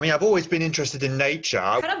I mean, I've always been interested in nature.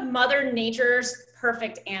 Kind of Mother Nature's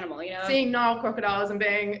perfect animal, you know? Seeing Nile crocodiles and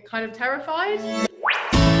being kind of terrified.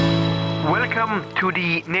 Welcome to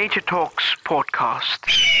the Nature Talks podcast.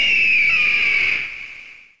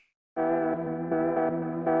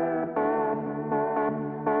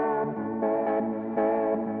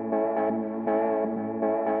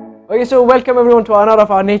 Okay, so welcome everyone to another of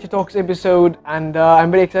our Nature Talks episode, and I'm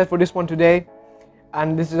very excited for this one today.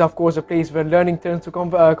 And this is of course a place where learning turns to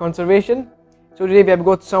conservation. So today we have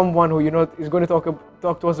got someone who is going to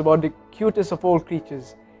talk to us about the cutest of all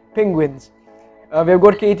creatures, penguins. We have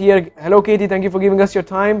got Katie here. Hello Katie, thank you for giving us your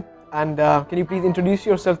time, and can you please introduce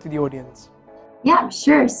yourself to the audience? Yeah,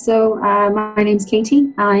 sure. So my name's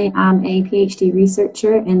Katie. I am a PhD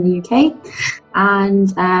researcher in the UK,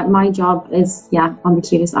 and my job is, on the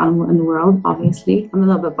cutest animal in the world, obviously. I'm a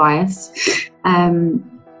little bit biased.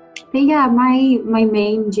 But yeah, my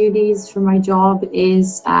main duties for my job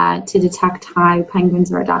is to detect how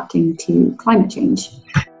penguins are adapting to climate change.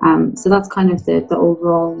 So that's kind of the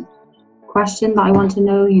overall question that I want to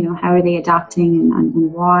know, how are they adapting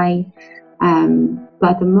and why? But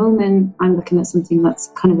at the moment, I'm looking at something that's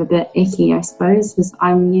kind of a bit icky, I suppose, because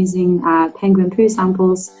I'm using penguin poo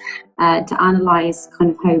samples to analyse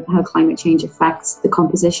kind of how climate change affects the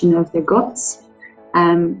composition of their guts.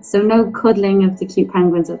 So no cuddling of the cute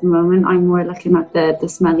penguins at the moment. I'm more looking at the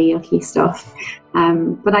smelly, yucky stuff.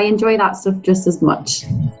 But I enjoy that stuff just as much.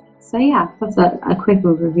 So yeah, that's a quick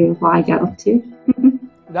overview of what I get up to.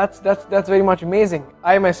 That's very much amazing.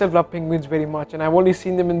 I myself love penguins very much, and I've only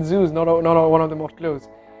seen them in zoos, not one of them up close.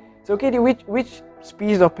 So Katie, which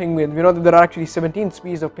species of penguins? We know that there are actually 17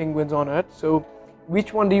 species of penguins on Earth. So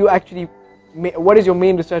which one do you actually, what is your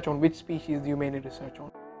main research on? Which species do you mainly research on?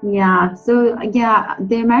 Yeah, so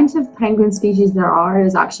the amount of penguin species there are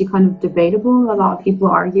is actually kind of debatable. A lot of people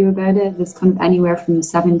argue about it. There's kind of anywhere from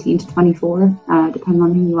 17 to 24, depending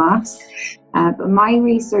on who you ask. But my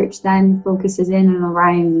research then focuses in and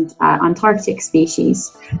around Antarctic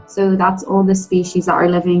species. So that's all the species that are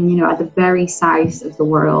living, at the very south of the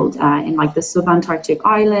world, in like the subantarctic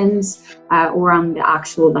islands, or on the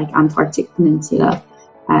actual Antarctic peninsula.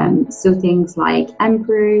 So things like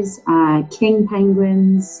emperors, king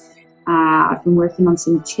penguins. I've been working on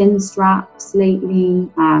some chin straps lately.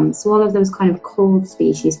 So all of those kind of cold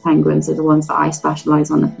species penguins are the ones that I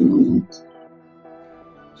specialize on at the moment.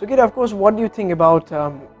 So Katie, of course, what do you think about,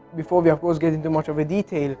 before we of course get into much of a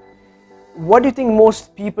detail, what do you think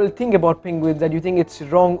most people think about penguins, that you think it's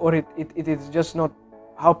wrong, or it is just not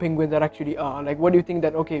how penguins actually are? Like, what do you think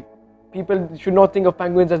that, okay, people should not think of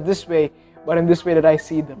penguins as this way, but in this way that I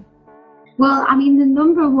see them? Well, I mean, the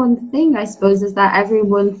number one thing, I suppose, is that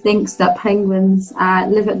everyone thinks that penguins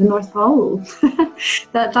live at the North Pole.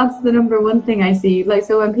 That's the number one thing I see. Like,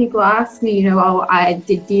 so when people ask me,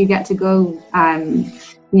 do you get to go,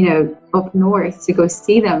 up north to go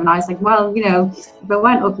see them? And I was like, well, if I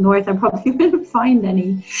went up north, I probably wouldn't find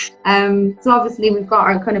any. So obviously we've got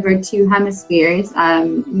our two hemispheres.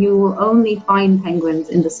 You will only find penguins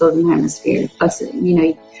in the southern hemisphere. That's,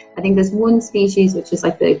 I think there's one species, which is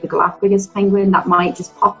like the Galapagos penguin, that might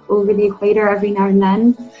just pop over the equator every now and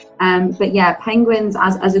then. But yeah, penguins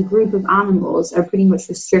as a group of animals are pretty much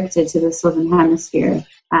restricted to the southern hemisphere.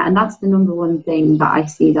 And that's the number one thing that I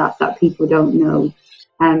see that people don't know.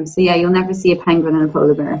 So yeah, you'll never see a penguin and a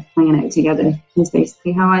polar bear hanging out together. Is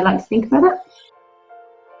basically how I like to think about it.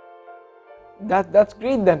 That's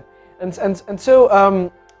great then. And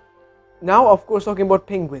so now, of course, talking about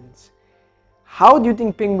penguins, how do you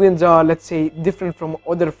think penguins are, let's say, different from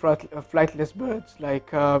other flightless birds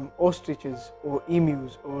like ostriches or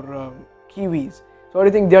emus or kiwis? So how do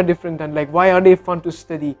you think they are different, and why are they fun to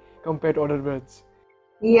study compared to other birds?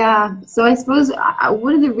 Yeah, so I suppose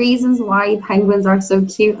one of the reasons why penguins are so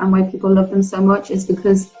cute and why people love them so much is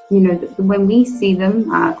because, when we see them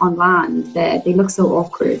on land, they look so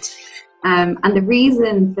awkward. And the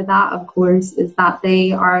reason for that, of course, is that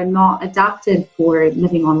they are not adapted for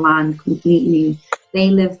living on land completely.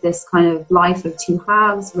 They live this kind of life of two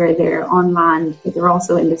halves where they're on land, but they're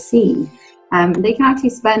also in the sea. They can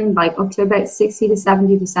actually spend up to about 60 to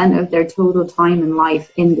 70% of their total time in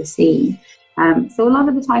life in the sea. So a lot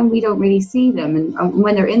of the time we don't really see them, and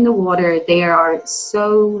when they're in the water, they are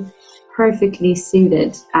so perfectly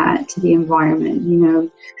suited to the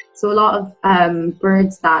environment, So a lot of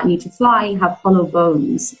birds that need to fly have hollow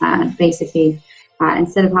bones, basically.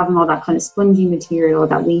 Instead of having all that kind of spongy material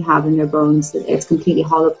that we have in their bones, it's completely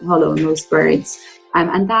hollow in most birds.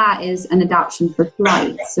 And that is an adaptation for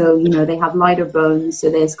flight. So, they have lighter bones,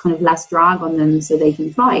 so there's kind of less drag on them so they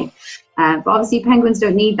can fly. But obviously penguins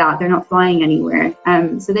don't need that. They're not flying anywhere.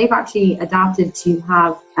 So they've actually adapted to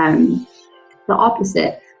have the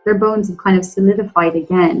opposite. Their bones have kind of solidified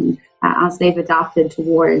again as they've adapted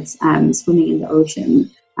towards swimming in the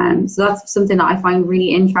ocean. So that's something that I find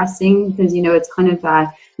really interesting because, it's kind of,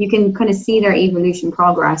 you can kind of see their evolution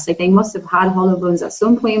progress. Like they must have had hollow bones at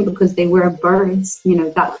some point because they were birds,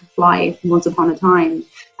 that could fly once upon a time.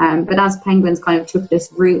 But as penguins kind of took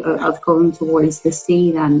this route of going towards the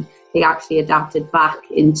sea, then they actually adapted back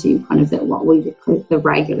into kind of what we would call the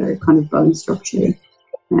regular kind of bone structure.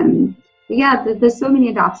 There's so many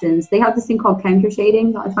adaptations. They have this thing called counter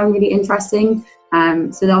shading that I find really interesting.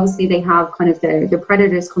 So obviously they have kind of their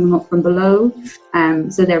predators coming up from below.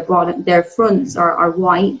 So their fronts are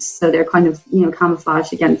white, so they're kind of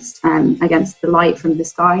camouflaged against the light from the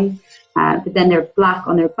sky. But then they're black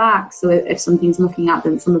on their back, so if something's looking at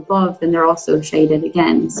them from above, then they're also shaded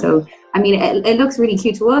again. So it looks really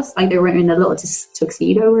cute to us, like they're wearing a little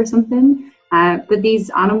tuxedo or something. But these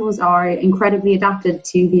animals are incredibly adapted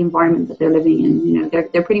to the environment that they're living in.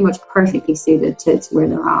 They're pretty much perfectly suited to where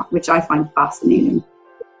they're at, which I find fascinating.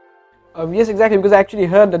 Yes, exactly, because I actually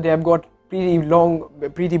heard that they have got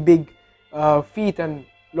pretty big feet and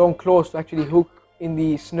long claws to actually hook in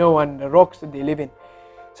the snow and the rocks that they live in.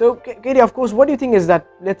 So, Katie, of course, what do you think is that,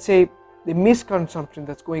 let's say, the misconception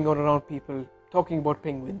that's going on around people talking about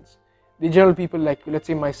penguins? The general people, like, let's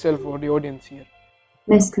say, myself or the audience here.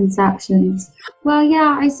 Misconceptions. Well,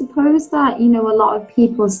 yeah, I suppose that a lot of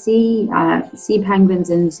people see penguins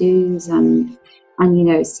in zoos and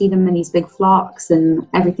see them in these big flocks and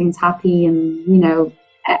everything's happy and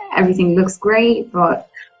everything looks great, but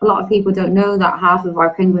a lot of people don't know that half of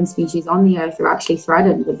our penguin species on the earth are actually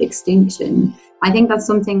threatened with extinction. I think that's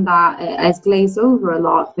something that has glazed over a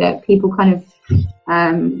lot, that people kind of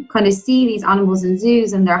see these animals in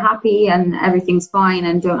zoos and they're happy and everything's fine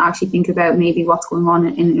and don't actually think about maybe what's going on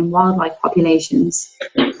in wildlife populations.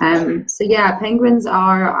 So yeah, penguins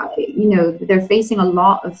are, they're facing a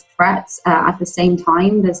lot of threats at the same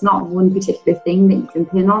time. There's not one particular thing that you can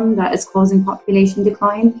pin on that is causing population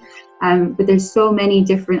decline. But there's so many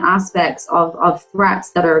different aspects of threats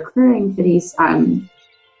that are occurring for these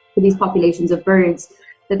populations of birds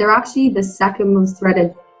that they're actually the second most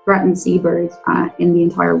threatened seabird in the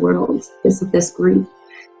entire world, this group.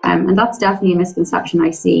 And that's definitely a misconception I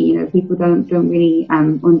see. People don't really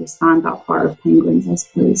understand that part of penguins, I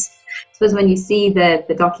suppose. I suppose when you see the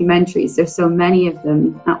documentaries, there's so many of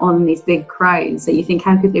them all in these big crowds that you think,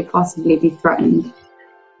 how could they possibly be threatened?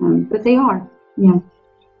 But they are, yeah.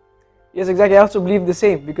 Yes, exactly. I also believe the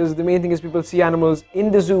same, because the main thing is people see animals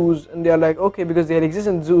in the zoos and they are like, okay, because they exist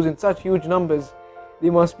in zoos in such huge numbers, they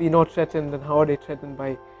must be not threatened, and how are they threatened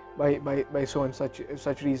by so and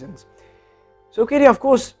such reasons. So Katie, of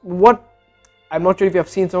course, I'm not sure if you have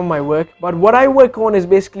seen some of my work, but what I work on is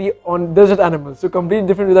basically on desert animals, so completely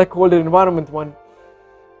different with that colder environment one.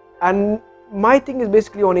 And my thing is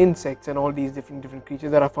basically on insects and all these different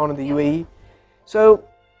creatures that are found in the UAE. So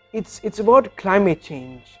it's about climate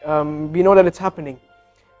change. We know that it's happening.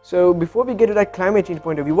 So before we get to that climate change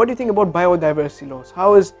point of view, what do you think about biodiversity loss?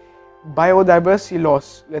 How is biodiversity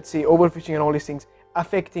loss, let's say overfishing and all these things,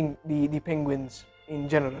 affecting the penguins in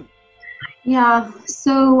general? Yeah,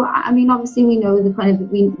 so obviously we know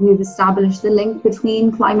we've established the link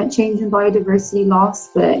between climate change and biodiversity loss,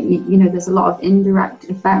 but there's a lot of indirect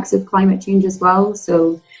effects of climate change as well.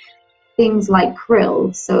 So things like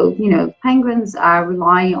krill. So, penguins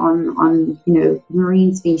rely on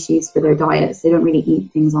marine species for their diets. They don't really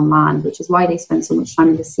eat things on land, which is why they spend so much time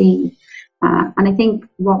in the sea. And I think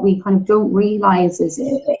what we kind of don't realize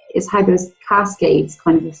is how those cascades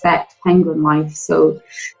kind of affect penguin life. So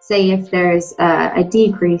say if there's a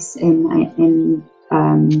decrease in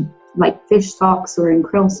like fish stocks or in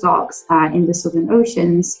krill stocks in the southern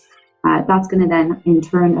oceans, that's going to then in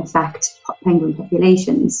turn affect penguin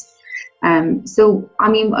populations. So,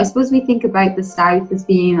 I suppose we think about the South as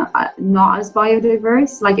being not as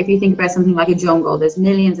biodiverse. Like if you think about something like a jungle, there's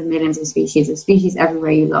millions and millions of species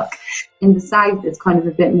everywhere you look. In the South, it's kind of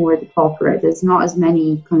a bit more pauperate. There's not as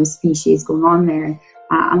many kind of species going on there.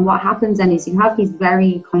 And what happens then is you have these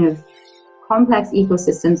very kind of complex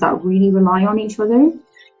ecosystems that really rely on each other.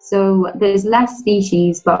 So there's less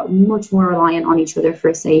species, but much more reliant on each other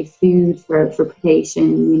for, say, food, for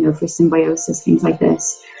predation, for symbiosis, things like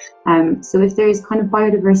this. So if there's kind of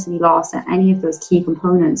biodiversity loss at any of those key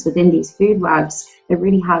components within these food webs, it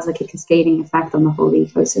really has like a cascading effect on the whole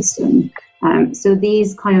ecosystem. So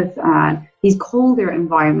these kind of these colder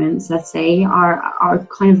environments, let's say, are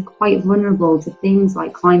kind of quite vulnerable to things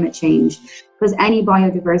like climate change, because any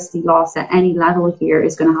biodiversity loss at any level here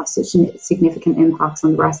is going to have such significant impacts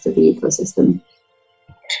on the rest of the ecosystem.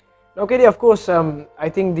 Okay, of course, I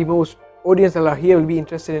think the most audience that are here will be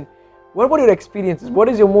interested in what about your experiences? What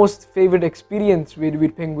is your most favorite experience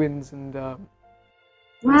with penguins? And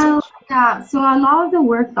well, yeah, so a lot of the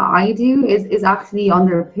work that I do is actually on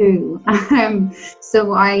their poo.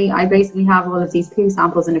 So I basically have all of these poo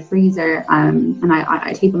samples in a freezer, and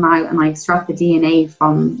I take them out and I extract the DNA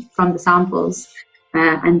from the samples,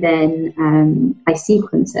 and then I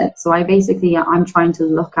sequence it. So I'm trying to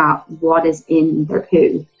look at what is in their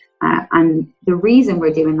poo. And the reason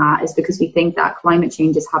we're doing that is because we think that climate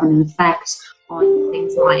change is having an effect on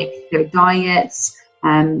things like their diets,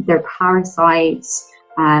 their parasites,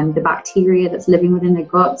 the bacteria that's living within their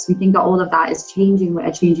guts. We think that all of that is changing with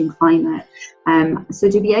a changing climate.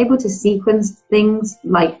 So to be able to sequence things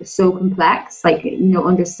like so complex, like,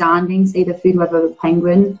 understanding, say, the food web of a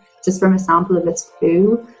penguin just from a sample of its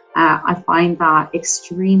poo, I find that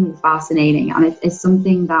extremely fascinating, and it's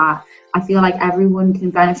something that I feel like everyone can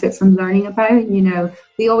benefit from learning about.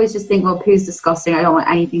 We always just think, well, poo's disgusting, I don't want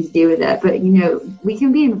anything to do with it. But, we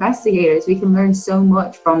can be investigators. We can learn so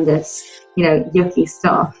much from this, yucky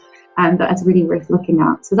stuff, and that's really worth looking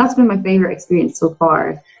at. So that's been my favorite experience so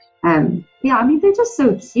far. Yeah, I mean, they're just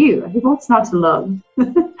so cute. What's not to love?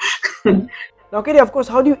 now, Katie, of course,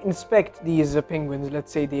 how do you inspect these penguins?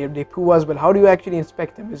 Let's say they poo as well. How do you actually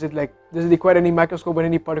inspect them? Is it like, does it require any microscope or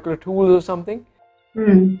any particular tools or something?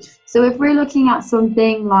 So if we're looking at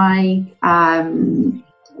something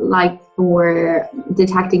like for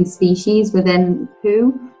detecting species within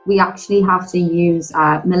poo, we actually have to use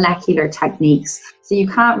molecular techniques. So you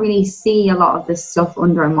can't really see a lot of this stuff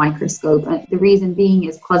under a microscope. The reason being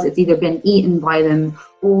is because it's either been eaten by them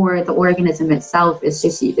or the organism itself is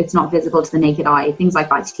it's not visible to the naked eye. Things like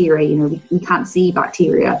bacteria, we can't see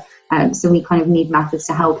bacteria. So we kind of need methods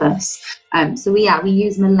to help us. So we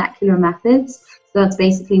use molecular methods. So that's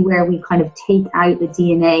basically where we kind of take out the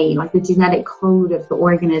DNA, like the genetic code of the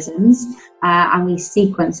organisms, and we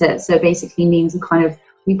sequence it. So it basically means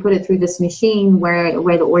we put it through this machine where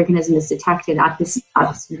the organism is detected at this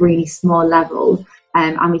really small level,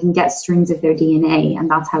 and we can get strings of their DNA,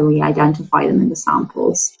 and that's how we identify them in the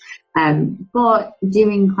samples. But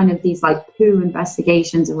doing kind of these like poo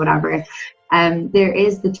investigations or whatever, there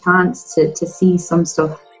is the chance to see some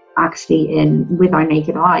stuff actually with our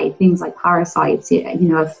naked eye, things like parasites.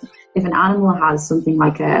 If an animal has something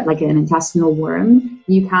like an intestinal worm,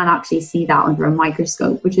 you can actually see that under a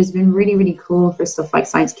microscope, which has been really, really cool for stuff like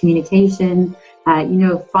science communication.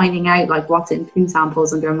 Finding out like what's in poo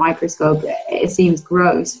samples under a microscope, it seems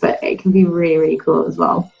gross, but it can be really, really cool as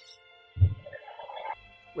well.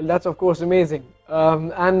 Well, that's of course amazing.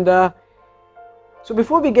 So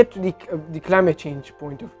before we get to the climate change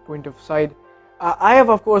point of side, I have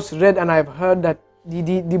of course read and I've heard that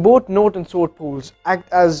the both north and south poles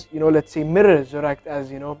act as, let's say mirrors, or act as,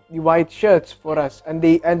 the white shirts for us, and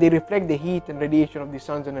they reflect the heat and radiation of the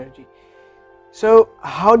sun's energy. So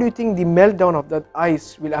how do you think the meltdown of that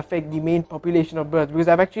ice will affect the main population of birds? Because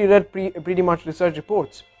I've actually read pretty much research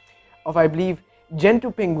reports of, I believe,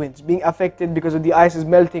 gentoo penguins being affected because of the ice is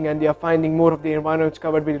melting and they are finding more of the environments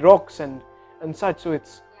covered with rocks and such, so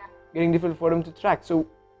it's getting difficult for them to track. So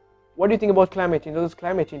what do you think about climate change? How does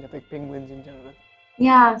climate change affect penguins in general?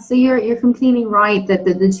 Yeah, so you're completely right that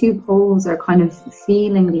the two poles are kind of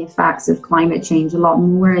feeling the effects of climate change a lot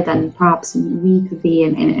more than perhaps we could be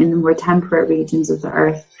in the more temperate regions of the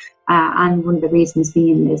Earth. And one of the reasons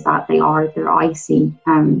being is that they're icy.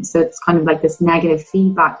 So it's kind of like this negative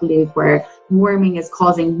feedback loop where warming is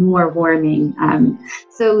causing more warming.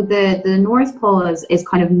 So the North Pole is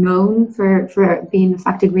kind of known for being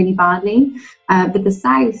affected really badly. But the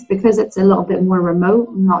South, because it's a little bit more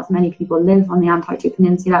remote, not as many people live on the Antarctic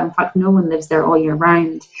Peninsula. In fact, no one lives there all year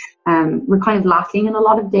round. We're kind of lacking in a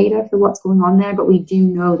lot of data for what's going on there, but we do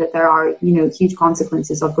know that there are, huge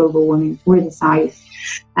consequences of global warming for the South.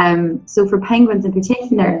 So for penguins in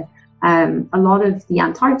particular, a lot of the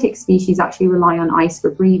Antarctic species actually rely on ice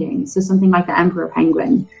for breeding. So something like the emperor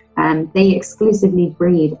penguin, they exclusively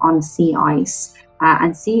breed on sea ice.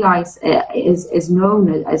 And sea ice is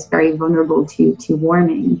known as very vulnerable to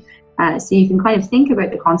warming. So you can kind of think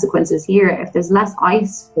about the consequences here. If there's less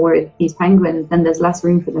ice for these penguins, then there's less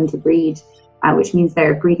room for them to breed, which means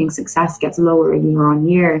their breeding success gets lower year on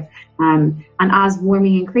year. And as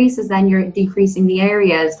warming increases, then you're decreasing the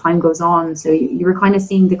area as time goes on. So you're kind of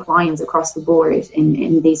seeing declines across the board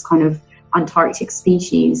in these kind of Antarctic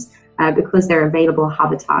species because their available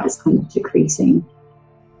habitat is kind of decreasing.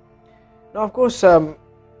 Now, of course,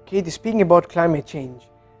 Katie, speaking about climate change,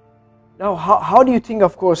 now how do you think,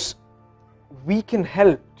 of course, we can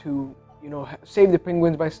help to, save the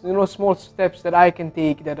penguins by, small steps that I can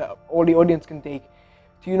take, that all the audience can take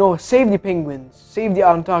to, save the penguins, save the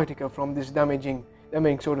Antarctica from this damaging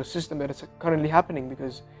sort of system that is currently happening,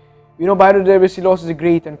 because biodiversity loss is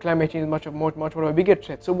great and climate change is much more of a bigger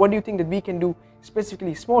threat. So what do you think that we can do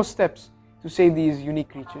specifically, small steps to save these unique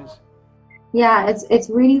creatures? Yeah, it's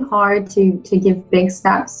really hard to give big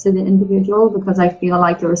steps to the individual, because I feel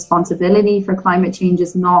like the responsibility for climate change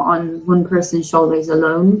is not on one person's shoulders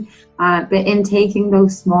alone. But in taking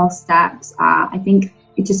those small steps, I think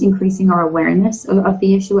just increasing our awareness of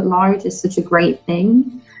the issue at large is such a great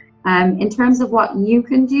thing. In terms of what you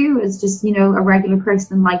can do is just, a regular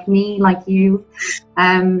person like me, like you,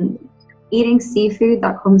 eating seafood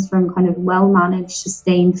that comes from kind of well-managed,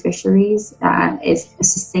 sustained fisheries,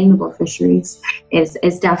 sustainable fisheries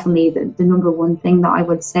is definitely the number one thing that I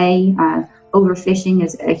would say. Overfishing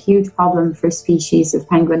is a huge problem for species of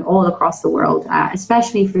penguin all across the world,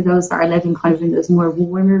 especially for those that are living kind of in those more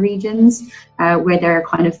warmer regions, where they're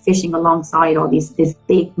kind of fishing alongside all these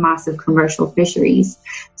big, massive commercial fisheries.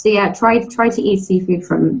 So yeah, try to eat seafood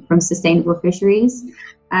from sustainable fisheries.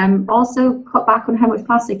 Also cut back on how much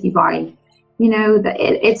plastic you buy.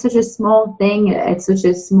 It's such a small thing. It's such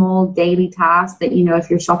a small daily task that, if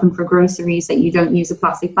you're shopping for groceries, that you don't use a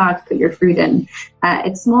plastic bag to put your fruit in.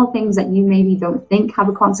 It's small things that you maybe don't think have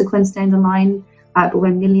a consequence down the line. But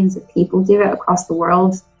when millions of people do it across the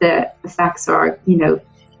world, the effects are,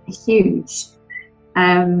 huge.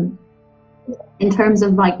 In terms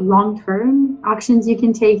of like long-term actions you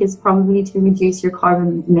can take is probably to reduce your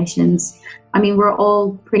carbon emissions. I mean, we're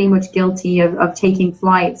all pretty much guilty of taking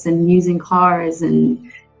flights and using cars,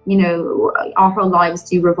 and, our whole lives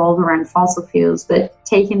do revolve around fossil fuels, but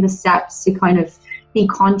taking the steps to kind of be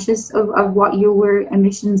conscious of what your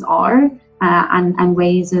emissions are, and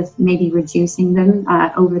ways of maybe reducing them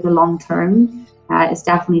over the long term is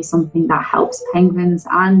definitely something that helps penguins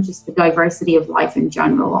and just the diversity of life in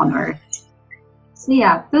general on Earth. So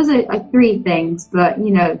yeah, those are three things, but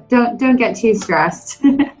don't get too stressed.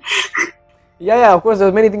 Yeah, of course,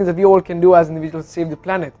 there's many things that we all can do as individuals to save the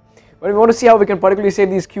planet. But we want to see how we can particularly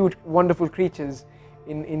save these cute, wonderful creatures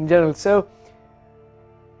in general. So,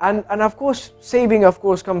 and of course, saving, of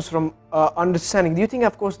course, comes from understanding. Do you think,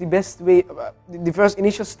 of course, the best way, the first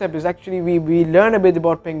initial step is actually we learn a bit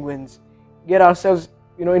about penguins, get ourselves,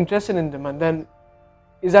 interested in them, and then,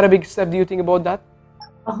 is that a big step, do you think, about that?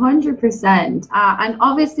 100%. And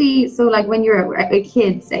obviously, so like when you're a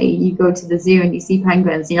kid, say you go to the zoo and you see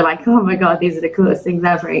penguins, and you're like, oh my God, these are the coolest things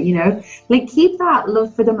ever, like keep that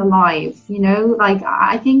love for them alive, like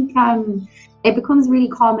I think it becomes really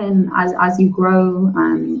common as you grow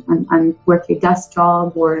and work your desk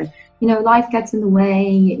job, or life gets in the way.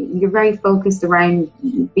 You're very focused around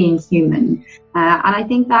being human, and I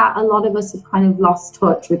think that a lot of us have kind of lost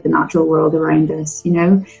touch with the natural world around us.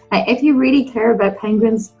 If you really care about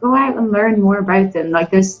penguins, go out and learn more about them. Like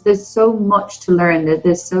there's so much to learn.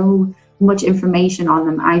 There's so much information on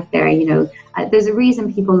them out there. There's a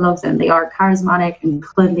reason people love them. They are charismatic and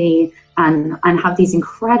cuddly, and have these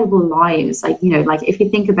incredible lives. Like if you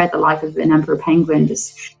think about the life of an emperor penguin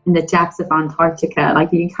just in the depths of Antarctica,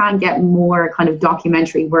 like you can't get more kind of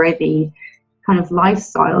documentary worthy kind of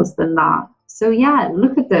lifestyles than that. So yeah,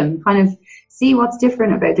 look at them, kind of see what's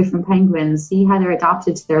different about different penguins, see how they're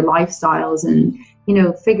adapted to their lifestyles, and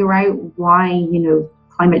figure out why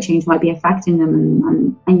climate change might be affecting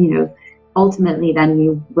them, and ultimately then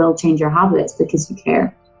you will change your habits because you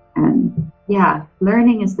care. Yeah,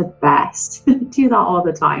 learning is the best. Do that all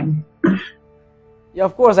the time. Yeah,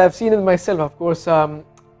 of course, I've seen it myself. Of course,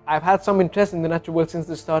 I've had some interest in the natural world since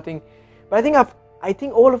the starting, but I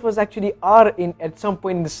think all of us actually are at some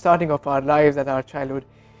point in the starting of our lives, at our childhood.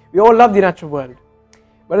 We all love the natural world,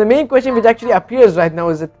 but the main question which actually appears right now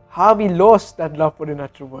is that have we lost that love for the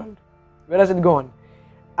natural world? Where has it gone?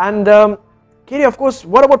 And Katie, of course,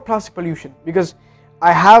 what about plastic pollution? Because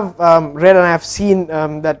I have read and I have seen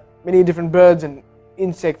that many different birds and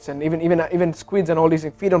insects and even squids and all these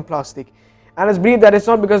things feed on plastic, and it's believed that it's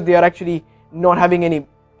not because they are actually not having any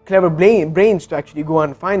clever brains to actually go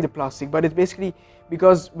and find the plastic, but it's basically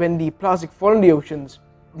because when the plastic falls in the oceans,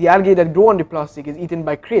 the algae that grow on the plastic is eaten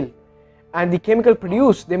by krill, and the chemical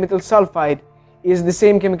produced, the methyl sulfide, is the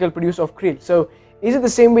same chemical produced of krill. So is it the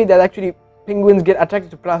same way that actually penguins get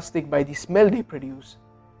attracted to plastic by the smell they produce?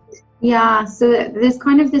 Yeah, so there's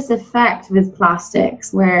kind of this effect with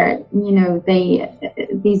plastics where,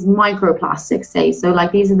 these microplastics, say, so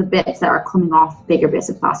like these are the bits that are coming off bigger bits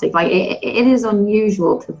of plastic. Like it is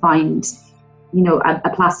unusual to find, a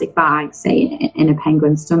plastic bag, say, in a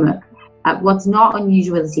penguin's stomach. What's not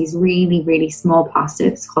unusual is these really, really small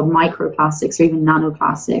plastics called microplastics or even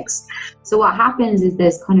nanoplastics. So what happens is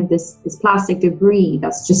there's kind of this plastic debris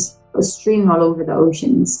that's just streaming all over the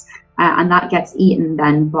oceans. And that gets eaten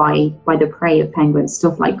then by the prey of penguins,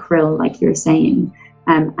 stuff like krill, like you're saying.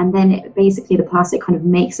 And then basically the plastic kind of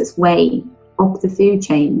makes its way up the food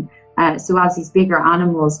chain. So as these bigger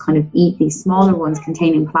animals kind of eat these smaller ones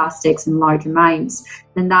containing plastics in large amounts,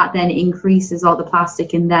 then that then increases all the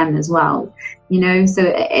plastic in them as well. So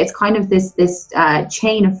it's kind of this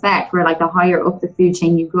chain effect where like the higher up the food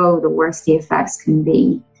chain you go, the worse the effects can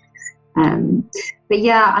be. But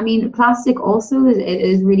yeah, I mean, plastic also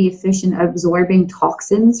is really efficient at absorbing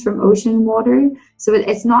toxins from ocean water. So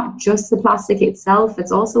it's not just the plastic itself,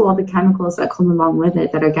 it's also all the chemicals that come along with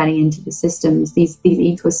it that are getting into the systems, these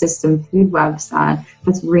ecosystem food webs.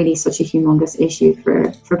 That's really such a humongous issue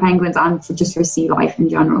for penguins and for sea life in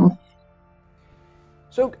general.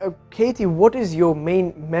 So, Katie, what is your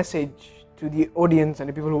main message to the audience and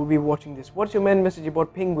the people who will be watching this? What's your main message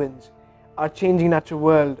about penguins, our changing natural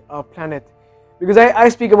world, our planet? Because I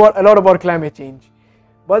speak a lot about climate change,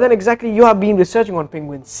 but then exactly you have been researching on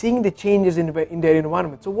penguins, seeing the changes in their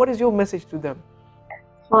environment. So what is your message to them?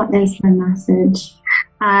 What is my message?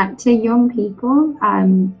 To young people,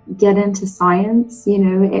 get into science.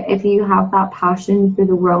 If you have that passion for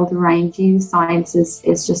the world around you, science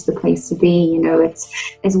is just the place to be.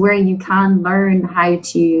 It's where you can learn how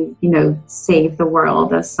to, save the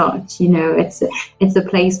world as such. It's a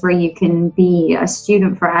place where you can be a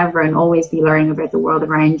student forever and always be learning about the world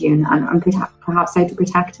around you and perhaps how to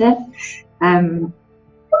protect it.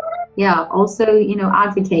 Also,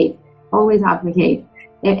 advocate. Always advocate.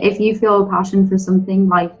 If you feel a passion for something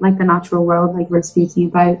like the natural world, like we're speaking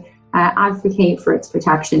about, advocate for its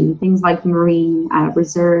protection. Things like marine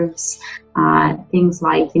reserves, things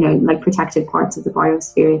like protected parts of the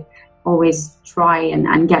biosphere. Always try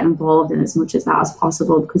and get involved in as much as that as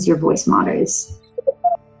possible because your voice matters.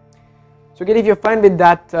 So, Katie, if you're fine with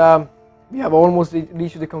that, we have almost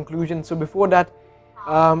reached the conclusion. So, before that,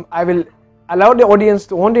 I will allow the audience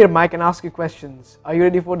to on their mic and ask you questions. Are you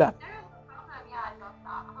ready for that?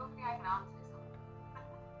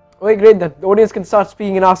 Okay, great. Then the audience can start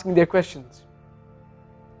speaking and asking their questions.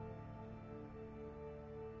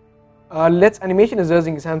 Let's Animation is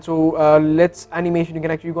raising his hand, so Let's Animation, you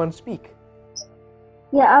can actually go and speak.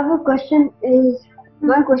 Yeah, I have a question.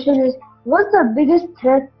 My question is, what's the biggest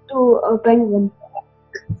threat to a penguin?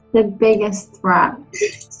 The biggest threat.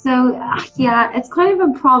 So it's kind of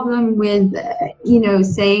a problem with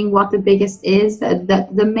saying what the biggest is.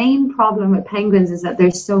 The main problem with penguins is that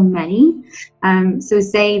there's so many. So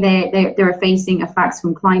say they're facing effects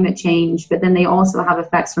from climate change, but then they also have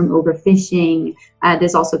effects from overfishing.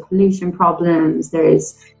 There's also pollution problems.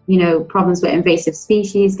 There's problems with invasive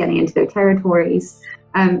species getting into their territories.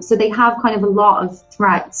 So they have kind of a lot of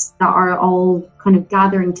threats that are all kind of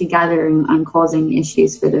gathering together and causing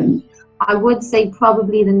issues for them. I would say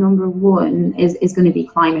probably the number one is going to be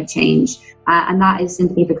climate change. And that is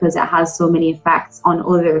simply because it has so many effects on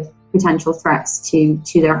other potential threats to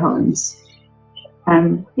their homes.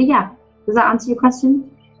 But yeah, does that answer your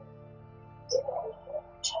question?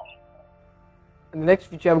 And the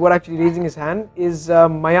next which I've got actually raising his hand is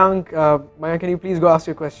Mayank. Mayank, can you please go ask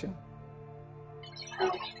your question?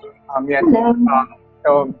 Yes.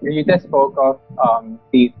 So you just spoke of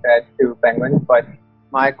the threat to penguins, but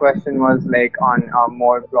my question was on a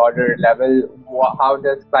more broader level. How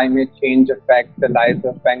does climate change affect the lives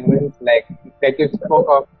of penguins? Like you spoke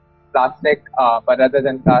of plastic, but other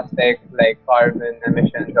than plastic, like carbon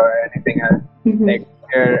emissions or anything else, like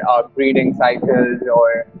their breeding cycles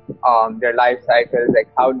or their life cycles. Like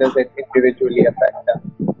how does it individually affect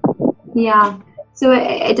them? Yeah. So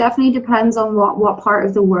it definitely depends on what part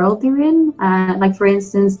of the world they're in. Like for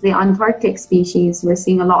instance, the Antarctic species, we're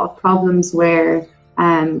seeing a lot of problems where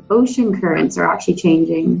ocean currents are actually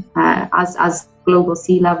changing as global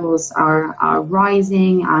sea levels are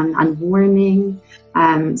rising and warming.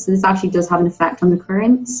 So this actually does have an effect on the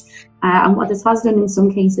currents. And what this has done in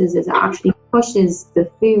some cases is it actually pushes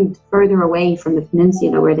the food further away from the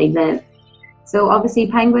peninsula where they live. So obviously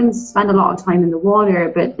penguins spend a lot of time in the water,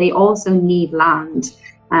 but they also need land.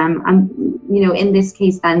 And in this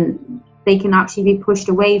case then they can actually be pushed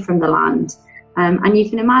away from the land. And you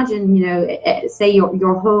can imagine, say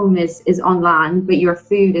your home is on land, but your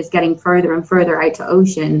food is getting further and further out to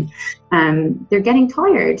ocean. They're getting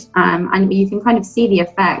tired, and you can kind of see the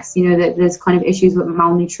effects. That there's kind of issues with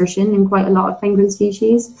malnutrition in quite a lot of penguin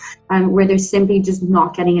species, where they're simply just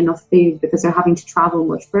not getting enough food because they're having to travel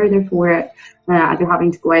much further for it. They're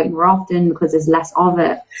having to go out more often because there's less of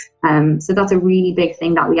it. So that's a really big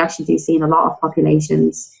thing that we actually do see in a lot of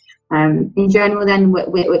populations. In general, then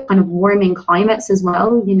with kind of warming climates as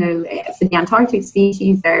well, for the Antarctic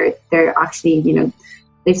species, they're actually,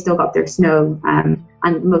 they've still got their snow,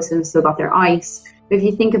 and most of them still got their ice. But if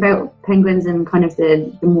you think about penguins in kind of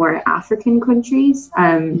the more African countries,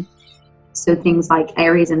 so things like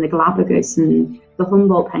areas in the Galapagos and the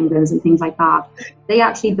Humboldt penguins and things like that, they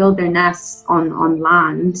actually build their nests on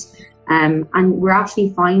land. And we're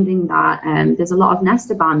actually finding that there's a lot of nest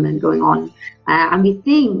abandonment going on. And we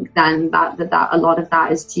think then that a lot of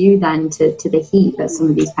that is due then to the heat that some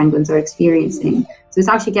of these penguins are experiencing. So it's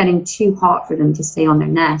actually getting too hot for them to stay on their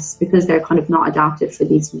nests because they're kind of not adapted for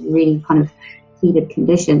these really kind of heated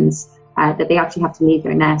conditions, that they actually have to leave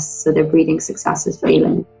their nests, so their breeding success is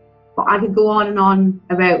failing. But I could go on and on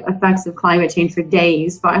about effects of climate change for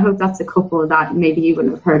days, but I hope that's a couple that maybe you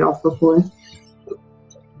wouldn't have heard of before.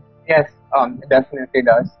 Yes, it definitely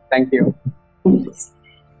does. Thank you. Thanks.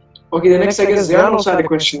 Okay, the next, I guess, Zion also had a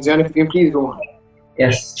question. Zion, if you can please go on.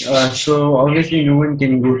 Yes, so obviously no one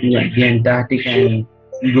can go to the Antarctic and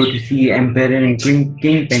go to see emperor and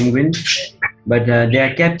king penguins, but they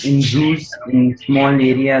are kept in zoos in small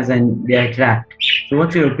areas and they are trapped. So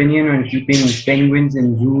what's your opinion on keeping penguins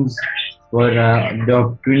in zoos for the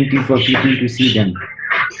opportunity for people to see them?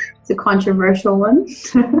 It's a controversial one.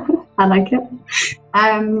 I like it.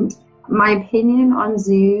 My opinion on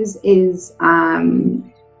zoos is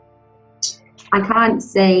I can't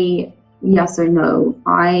say yes or no.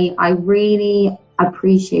 I really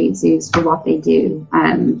appreciate zoos for what they do.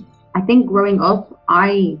 I think growing up,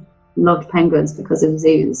 I loved penguins because of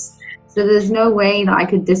zoos. So there's no way that I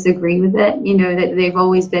could disagree with it. That they've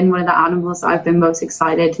always been one of the animals that I've been most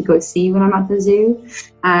excited to go see when I'm at the zoo.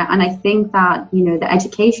 And I think that, the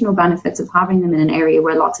educational benefits of having them in an area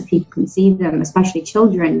where lots of people can see them, especially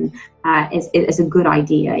children, is a good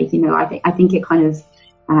idea. I think it kind of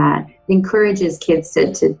encourages kids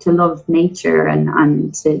to love nature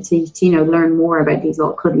and to learn more about these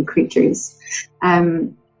little cuddly creatures.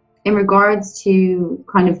 In regards to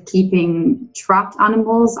kind of keeping trapped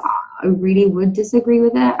animals, I really would disagree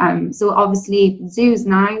with it. So obviously zoos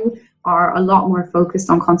now are a lot more focused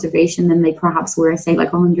on conservation than they perhaps were, say,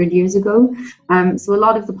 like 100 years ago. So a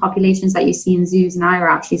lot of the populations that you see in zoos now are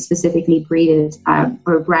actually specifically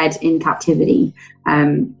bred in captivity.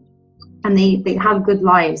 And they have good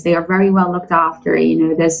lives. They are very well looked after.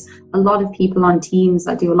 There's a lot of people on teams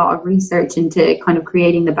that do a lot of research into kind of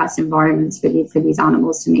creating the best environments for these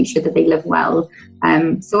animals to make sure that they live well.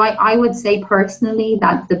 So I would say personally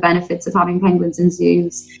that the benefits of having penguins in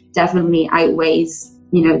zoos definitely outweighs,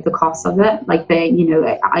 the cost of it.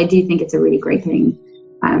 I do think it's a really great thing.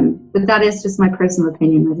 But that is just my personal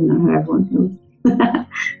opinion. I don't know how everyone feels.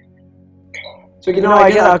 So, I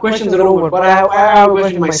guess our questions are over, but I have a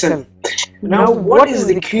question myself. Now, what is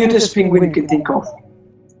the cutest penguin you can think of?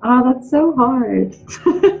 Oh, that's so hard.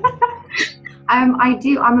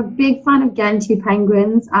 I'm a big fan of Gentoo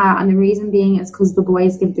penguins, and the reason being is because the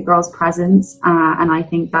boys give the girls presents, and I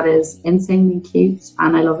think that is insanely cute,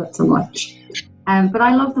 and I love it so much. But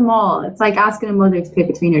I love them all. It's like asking a mother to pick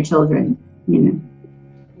between her children,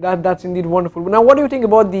 That's indeed wonderful. Now, what do you think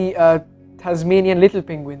about the Tasmanian little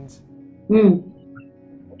penguins?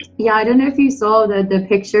 Yeah, I don't know if you saw the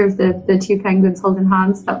picture of the two penguins holding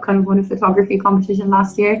hands that kind of won a photography competition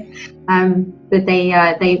last year. But they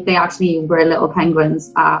actually were little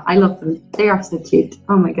penguins. I love them. They are so cute.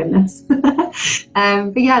 Oh my goodness.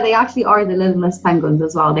 But yeah, they actually are the littlest penguins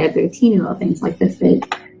as well. They're teeny little things like this big.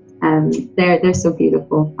 They're so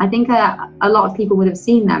beautiful. I think a lot of people would have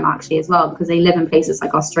seen them actually as well because they live in places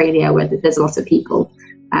like Australia where there's lots of people.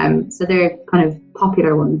 So they're kind of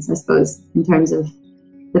popular ones, I suppose, in terms of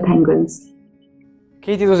the penguins.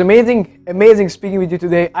 Katie, it was amazing speaking with you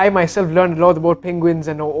today. I myself learned a lot about penguins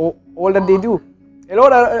and all that they do. They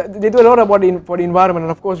do a lot for the environment,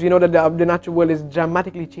 and of course we know that the natural world is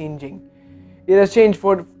dramatically changing. It has changed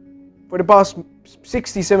for the past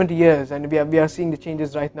 60, 70 years, and we are seeing the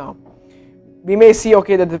changes right now. We may see,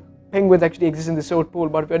 that the penguins actually exist in the South Pole,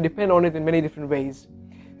 but we depend on it in many different ways.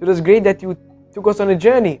 So it was great that you took us on a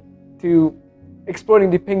journey to exploring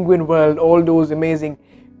the penguin world, all those amazing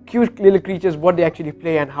cute little creatures, what they actually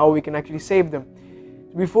play and how we can actually save them.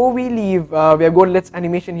 Before we leave, we have got Let's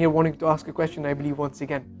Animation here wanting to ask a question, I believe, once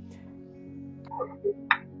again.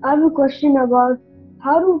 I have a question about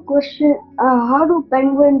how do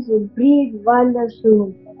penguins breathe while they're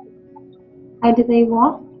swimming? How do they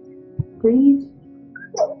what? Breathe?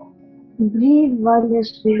 Breathe while they're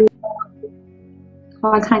swimming.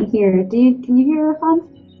 Oh, I can't hear. Can you hear,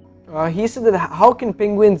 Irfan? He said that how can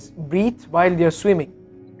penguins breathe while they're swimming?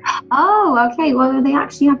 Oh, okay. Well, they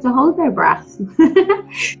actually have to hold their breath.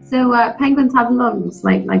 So penguins have lungs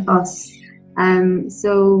like us.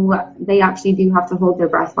 So they actually do have to hold their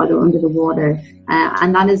breath while they're under the water,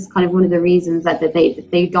 and that is kind of one of the reasons that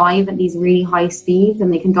they dive at these really high speeds,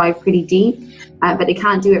 and they can dive pretty deep, but they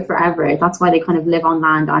can't do it forever. That's why they kind of live on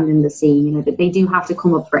land and in the sea. You know, that they do have to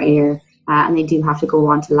come up for air, and they do have to go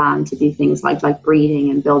onto land to do things like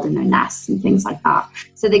breeding and building their nests and things like that.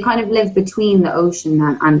 So they kind of live between the ocean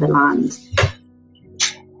and the land.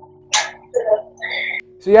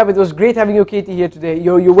 So yeah, it was great having you, Katie, here today.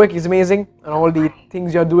 Your work is amazing, and all the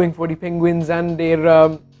things you're doing for the penguins and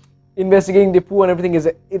their investigating the poo and everything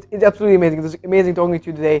it's absolutely amazing. It was amazing talking to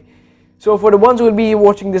you today. So for the ones who will be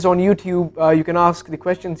watching this on YouTube, you can ask the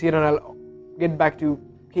questions here, and I'll get back to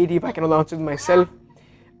Katie if I cannot answer them myself.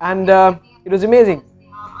 And it was amazing.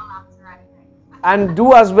 And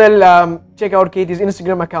do as well check out Katie's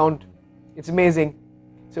Instagram account. It's amazing.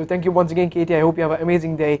 So thank you once again, Katie. I hope you have an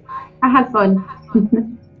amazing day. I had fun.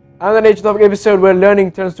 Another Nature Topic episode where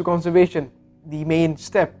learning turns to conservation, the main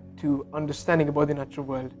step to understanding about the natural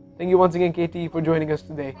world. Thank you once again, Katie, for joining us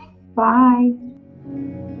today. Bye.